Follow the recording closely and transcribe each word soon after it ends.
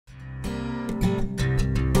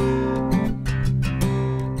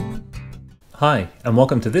Hi, and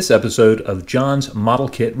welcome to this episode of John's Model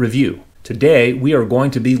Kit Review. Today we are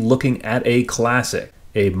going to be looking at a classic,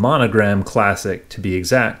 a Monogram Classic to be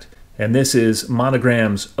exact, and this is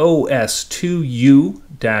Monogram's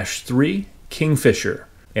OS2U-3 Kingfisher,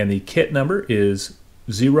 and the kit number is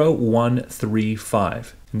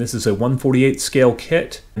 0135. And this is a 1/48 scale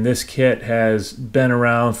kit, and this kit has been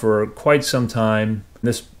around for quite some time.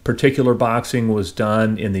 This particular boxing was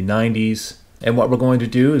done in the 90s. And what we're going to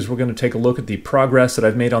do is we're going to take a look at the progress that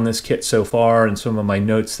I've made on this kit so far and some of my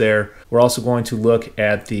notes there. We're also going to look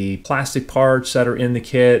at the plastic parts that are in the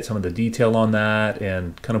kit, some of the detail on that,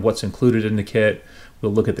 and kind of what's included in the kit.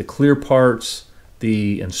 We'll look at the clear parts,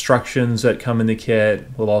 the instructions that come in the kit.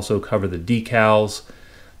 We'll also cover the decals.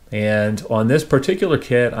 And on this particular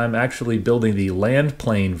kit, I'm actually building the land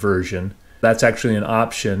plane version. That's actually an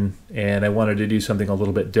option, and I wanted to do something a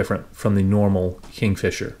little bit different from the normal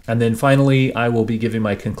Kingfisher. And then finally, I will be giving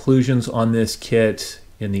my conclusions on this kit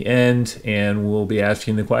in the end, and we'll be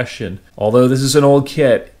asking the question, although this is an old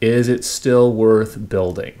kit, is it still worth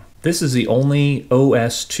building? This is the only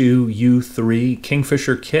OS2U-3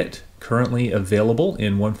 Kingfisher kit currently available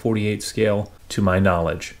in 1/48 scale to my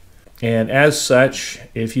knowledge. And as such,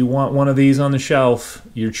 if you want one of these on the shelf,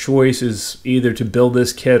 your choice is either to build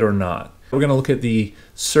this kit or not. We're going to look at the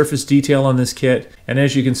surface detail on this kit, and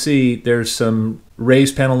as you can see, there's some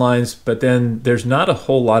raised panel lines, but then there's not a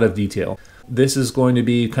whole lot of detail. This is going to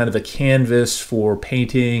be kind of a canvas for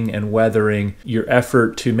painting and weathering. Your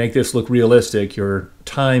effort to make this look realistic, your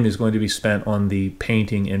time is going to be spent on the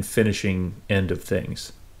painting and finishing end of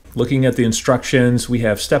things. Looking at the instructions, we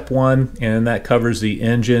have step 1, and that covers the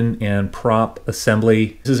engine and prop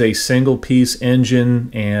assembly. This is a single piece engine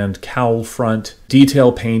and cowl front.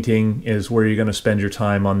 Detail painting is where you're going to spend your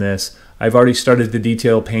time on this. I've already started the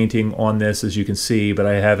detail painting on this, as you can see, but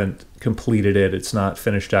I haven't completed it. It's not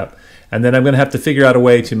finished up. And then I'm going to have to figure out a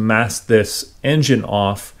way to mask this engine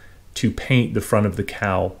off to paint the front of the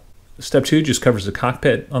cowl. Step 2 just covers the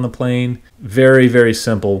cockpit on the plane. Very, very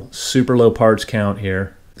simple. Super low parts count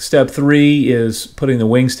here. Step 3 is putting the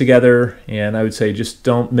wings together, and I would say just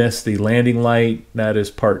don't miss the landing light. That is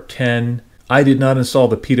part 10. I did not install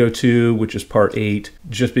the pitot 2, which is part 8,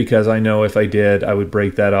 just because I know if I did, I would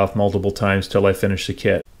break that off multiple times till I finish the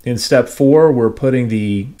kit. In step 4, we're putting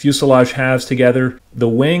the fuselage halves together. The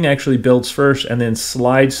wing actually builds first and then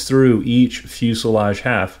slides through each fuselage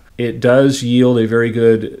half. It does yield a very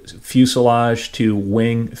good fuselage to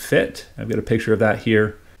wing fit. I've got a picture of that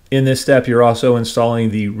here. In this step, you're also installing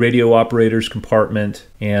the radio operator's compartment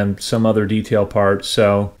and some other detail parts.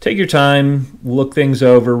 So take your time, look things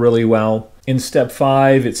over really well. In step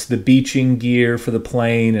 5, it's the beaching gear for the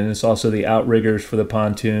plane, and it's also the outriggers for the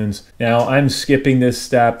pontoons. Now, I'm skipping this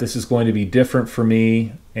step. This is going to be different for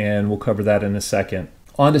me, and we'll cover that in a second.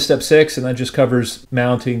 On to step 6, and that just covers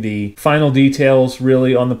mounting the final details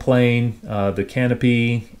really on the plane, the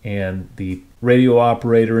canopy and the radio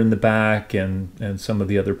operator in the back and some of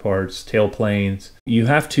the other parts, tail planes. You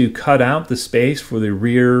have to cut out the space for the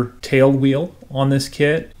rear tail wheel on this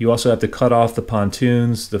kit. You also have to cut off the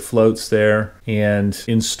pontoons, the floats there, and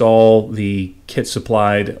install the kit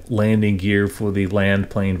supplied landing gear for the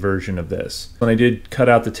land plane version of this. When I did cut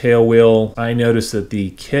out the tail wheel, I noticed that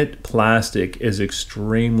the kit plastic is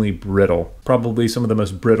extremely brittle. Probably some of the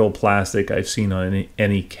most brittle plastic I've seen on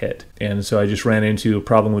any kit. And so I just ran into a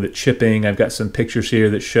problem with it chipping. I've got some pictures here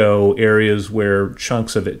that show areas where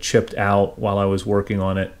chunks of it chipped out while I was working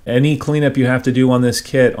on it. Any cleanup you have to do on this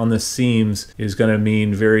kit, on the seams, is going to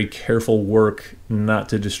mean very careful work not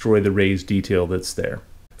to destroy the raised detail that's there.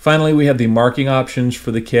 Finally, we have the marking options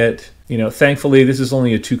for the kit. Thankfully, this is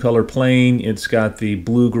only a 2-color plane. It's got the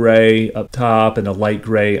blue-gray up top and a light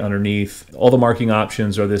gray underneath. All the marking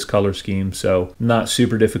options are this color scheme, so not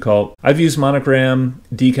super difficult. I've used Monogram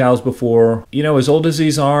decals before. As old as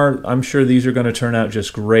these are, I'm sure these are going to turn out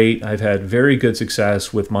just great. I've had very good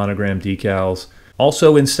success with Monogram decals.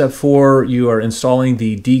 Also in step 4, you are installing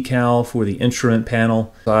the decal for the instrument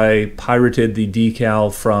panel. I pirated the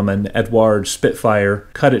decal from an Edward Spitfire,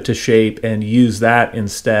 cut it to shape, and used that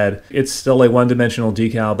instead. It's still a one-dimensional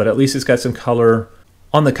decal, but at least it's got some color.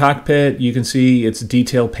 On the cockpit, you can see it's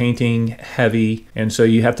detail painting heavy, and so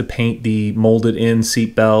you have to paint the molded in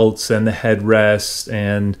seat belts and the headrests,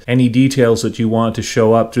 and any details that you want to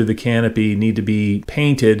show up through the canopy need to be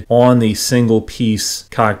painted on the single piece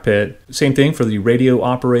cockpit. Same thing for the radio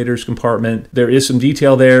operator's compartment. There is some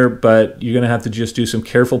detail there, but you're going to have to just do some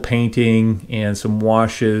careful painting and some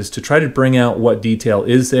washes to try to bring out what detail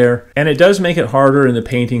is there. And it does make it harder in the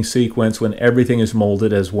painting sequence when everything is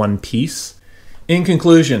molded as one piece. In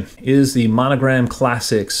conclusion, is the Monogram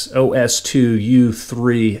Classics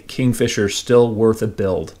OS2U-3 Kingfisher still worth a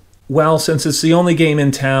build? Well, since it's the only game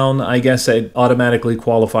in town, I guess it automatically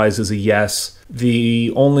qualifies as a yes.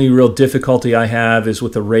 The only real difficulty I have is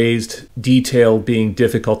with the raised detail being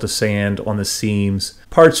difficult to sand on the seams.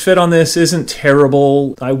 Parts fit on this isn't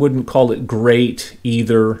terrible. I wouldn't call it great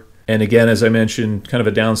either. And again, as I mentioned, kind of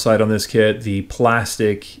a downside on this kit, the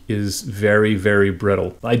plastic is very, very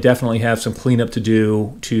brittle. I definitely have some cleanup to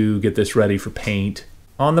do to get this ready for paint.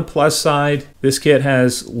 On the plus side, this kit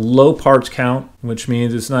has low parts count, which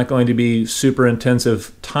means it's not going to be super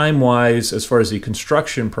intensive time-wise as far as the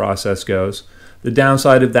construction process goes. The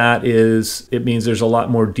downside of that is it means there's a lot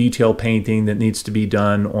more detail painting that needs to be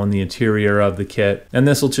done on the interior of the kit, and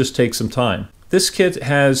this will just take some time. This kit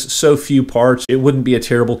has so few parts, it wouldn't be a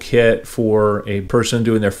terrible kit for a person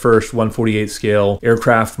doing their first 1/48 scale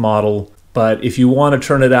aircraft model, but if you want to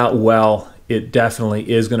turn it out well, it definitely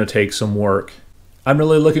is going to take some work. I'm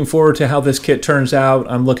really looking forward to how this kit turns out.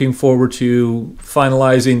 I'm looking forward to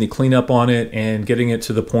finalizing the cleanup on it and getting it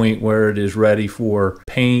to the point where it is ready for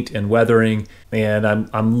paint and weathering, and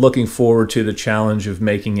I'm looking forward to the challenge of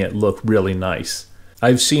making it look really nice.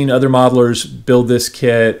 I've seen other modelers build this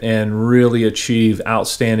kit and really achieve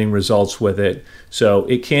outstanding results with it, so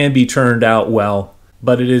it can be turned out well,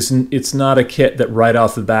 but it's not a kit that right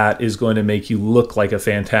off the bat is going to make you look like a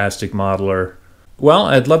fantastic modeler. Well,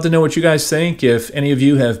 I'd love to know what you guys think. If any of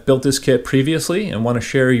you have built this kit previously and want to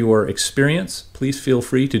share your experience, please feel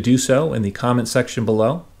free to do so in the comment section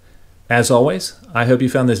below. As always, I hope you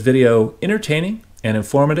found this video entertaining and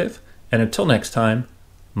informative, and until next time,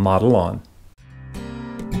 model on.